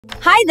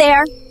Hi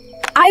there!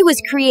 I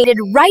was created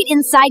right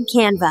inside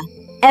Canva.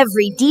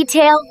 Every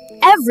detail,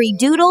 every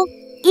doodle,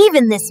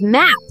 even this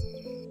map.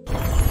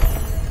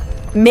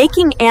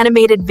 Making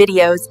animated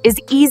videos is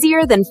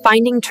easier than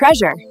finding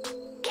treasure.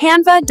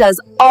 Canva does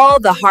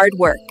all the hard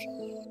work.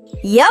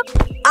 Yep,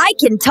 I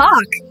can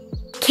talk.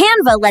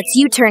 Canva lets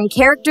you turn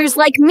characters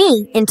like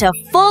me into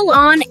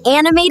full-on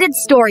animated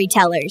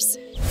storytellers.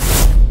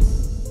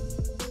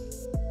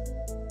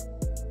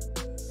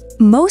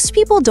 Most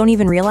people don't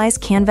even realize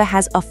Canva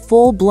has a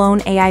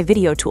full-blown AI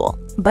video tool,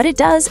 but it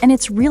does, and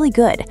it's really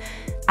good.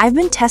 I've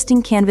been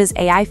testing Canva's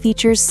AI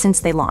features since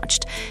they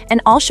launched,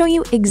 and I'll show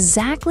you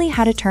exactly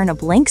how to turn a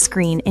blank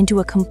screen into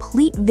a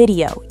complete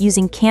video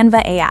using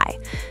Canva AI.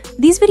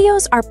 These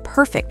videos are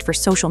perfect for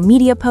social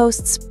media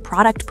posts,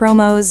 product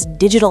promos,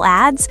 digital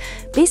ads,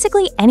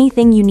 basically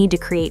anything you need to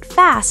create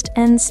fast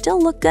and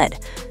still look good.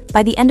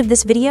 By the end of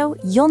this video,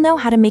 you'll know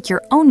how to make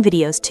your own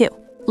videos too.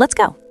 Let's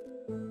go.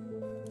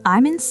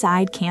 I'm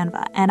inside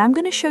Canva, and I'm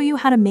going to show you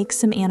how to make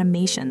some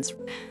animations.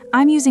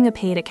 I'm using a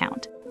paid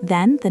account.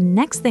 Then the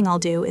next thing I'll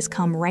do is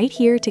come right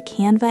here to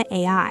Canva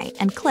AI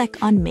and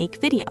click on Make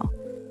Video.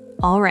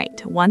 All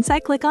right, once I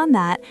click on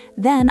that,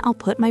 then I'll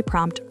put my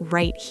prompt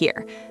right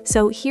here.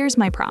 So here's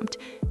my prompt: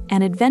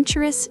 an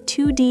adventurous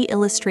 2D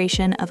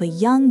illustration of a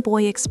young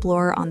boy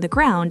explorer on the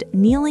ground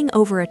kneeling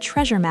over a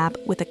treasure map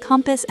with a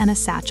compass and a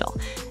satchel.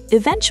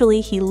 Eventually,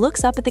 he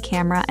looks up at the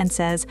camera and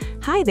says,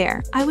 "Hi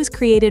there, I was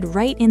created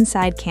right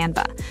inside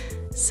Canva."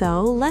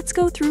 So let's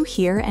go through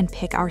here and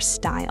pick our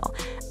style.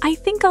 I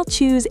think I'll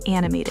choose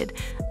animated.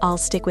 I'll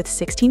stick with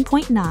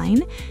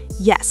 16.9.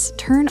 Yes,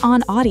 turn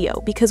on audio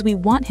because we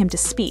want him to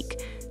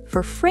speak.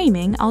 For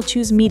framing, I'll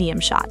choose medium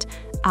shot.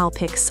 I'll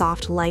pick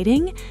soft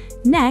lighting.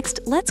 Next,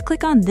 let's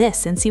click on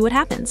this and see what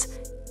happens.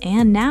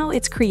 And now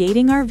it's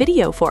creating our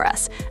video for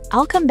us.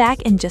 I'll come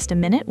back in just a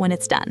minute when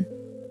it's done.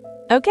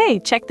 Okay,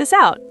 check this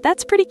out.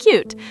 That's pretty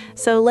cute.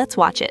 So let's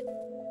watch it.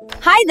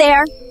 Hi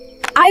there!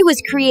 I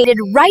was created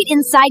right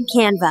inside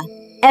Canva.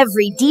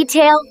 Every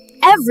detail,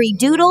 every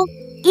doodle,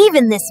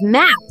 even this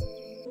map.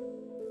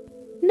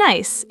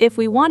 Nice. If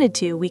we wanted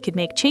to, we could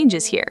make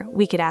changes here.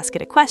 We could ask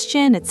it a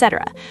question,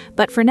 etc.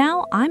 But for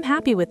now, I'm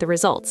happy with the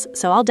results,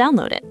 so I'll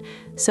download it.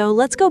 So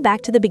let's go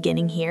back to the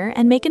beginning here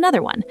and make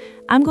another one.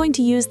 I'm going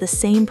to use the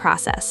same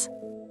process.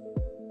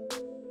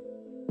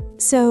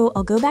 So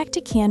I'll go back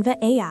to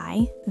Canva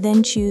AI,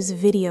 then choose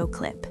Video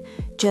Clip.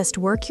 Just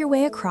work your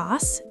way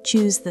across,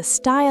 choose the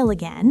style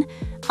again.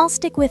 I'll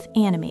stick with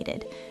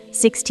animated.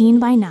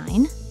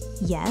 16:9.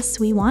 Yes,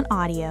 we want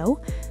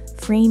audio.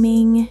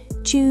 Framing,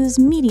 choose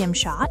medium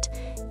shot.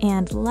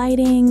 And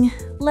lighting,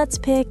 let's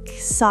pick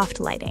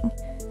soft lighting.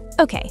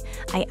 Okay,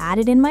 I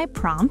added in my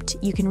prompt.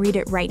 You can read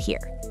it right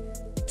here.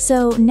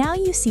 So now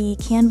you see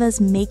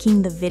Canva's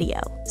making the video.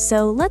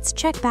 So let's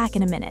check back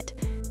in a minute.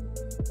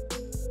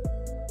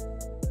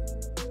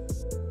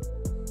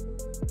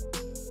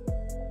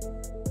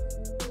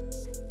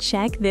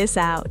 Check this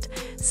out.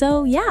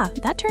 So yeah,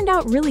 that turned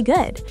out really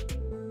good.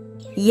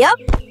 Yep,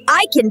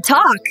 I can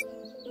talk.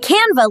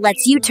 Canva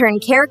lets you turn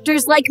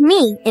characters like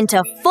me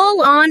into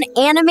full-on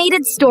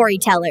animated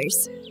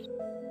storytellers.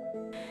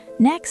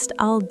 Next,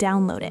 I'll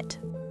download it.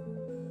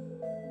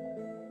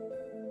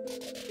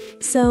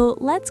 So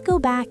let's go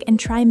back and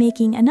try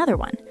making another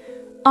one.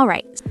 All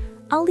right,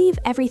 I'll leave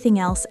everything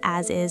else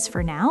as is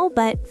for now,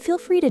 but feel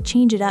free to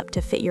change it up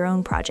to fit your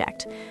own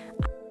project.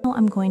 Now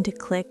I'm going to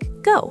click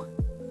Go.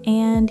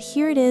 And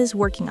here it is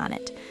working on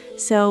it.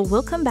 So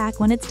we'll come back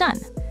when it's done.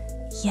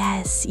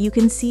 Yes, you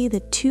can see the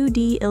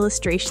 2D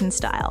illustration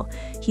style.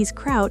 He's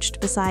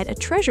crouched beside a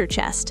treasure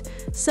chest.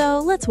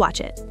 So let's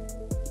watch it.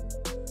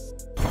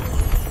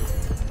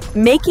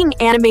 Making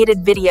animated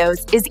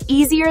videos is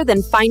easier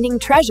than finding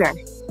treasure.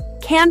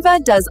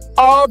 Canva does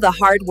all the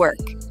hard work.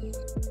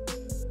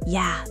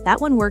 Yeah, that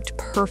one worked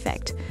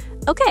perfect.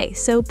 Okay,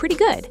 so pretty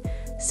good.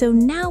 So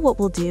now what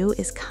we'll do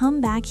is come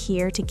back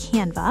here to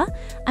Canva.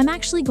 I'm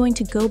actually going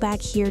to go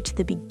back here to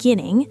the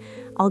beginning.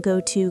 I'll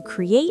go to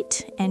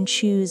Create and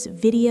choose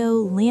Video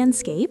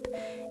Landscape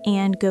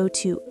and go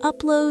to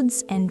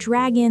Uploads and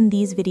drag in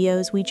these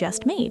videos we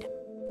just made.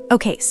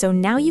 Okay, so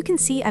now you can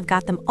see I've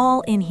got them all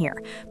in here,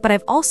 but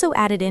I've also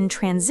added in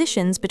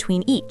transitions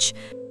between each.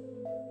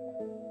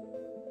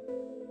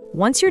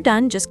 Once you're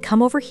done, just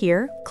come over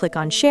here, click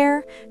on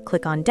Share,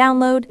 click on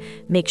Download,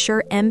 make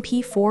sure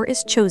MP4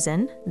 is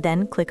chosen,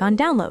 then click on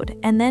Download,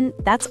 and then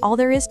that's all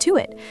there is to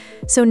it.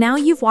 So now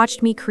you've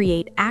watched me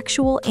create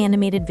actual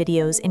animated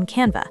videos in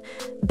Canva.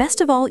 Best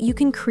of all, you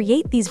can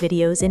create these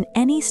videos in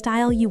any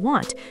style you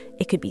want.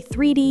 It could be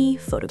 3D,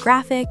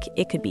 photographic,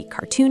 it could be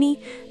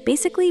cartoony,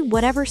 basically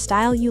whatever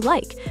style you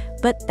like,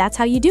 but that's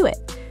how you do it.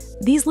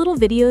 These little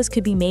videos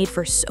could be made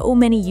for so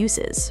many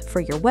uses,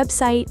 for your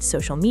website,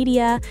 social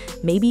media,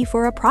 maybe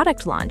for a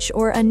product launch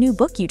or a new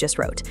book you just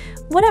wrote.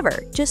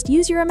 Whatever, just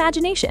use your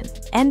imagination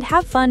and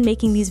have fun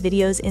making these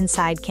videos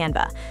inside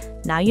Canva.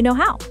 Now you know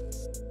how.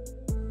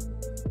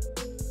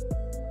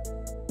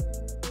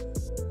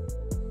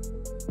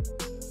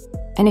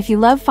 And if you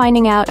love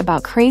finding out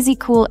about crazy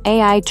cool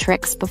AI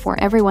tricks before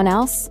everyone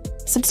else,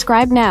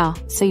 Subscribe now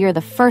so you're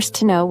the first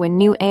to know when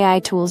new AI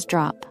tools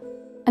drop.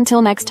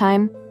 Until next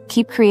time,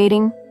 keep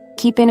creating,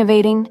 keep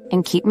innovating,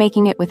 and keep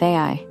making it with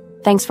AI.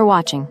 Thanks for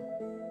watching.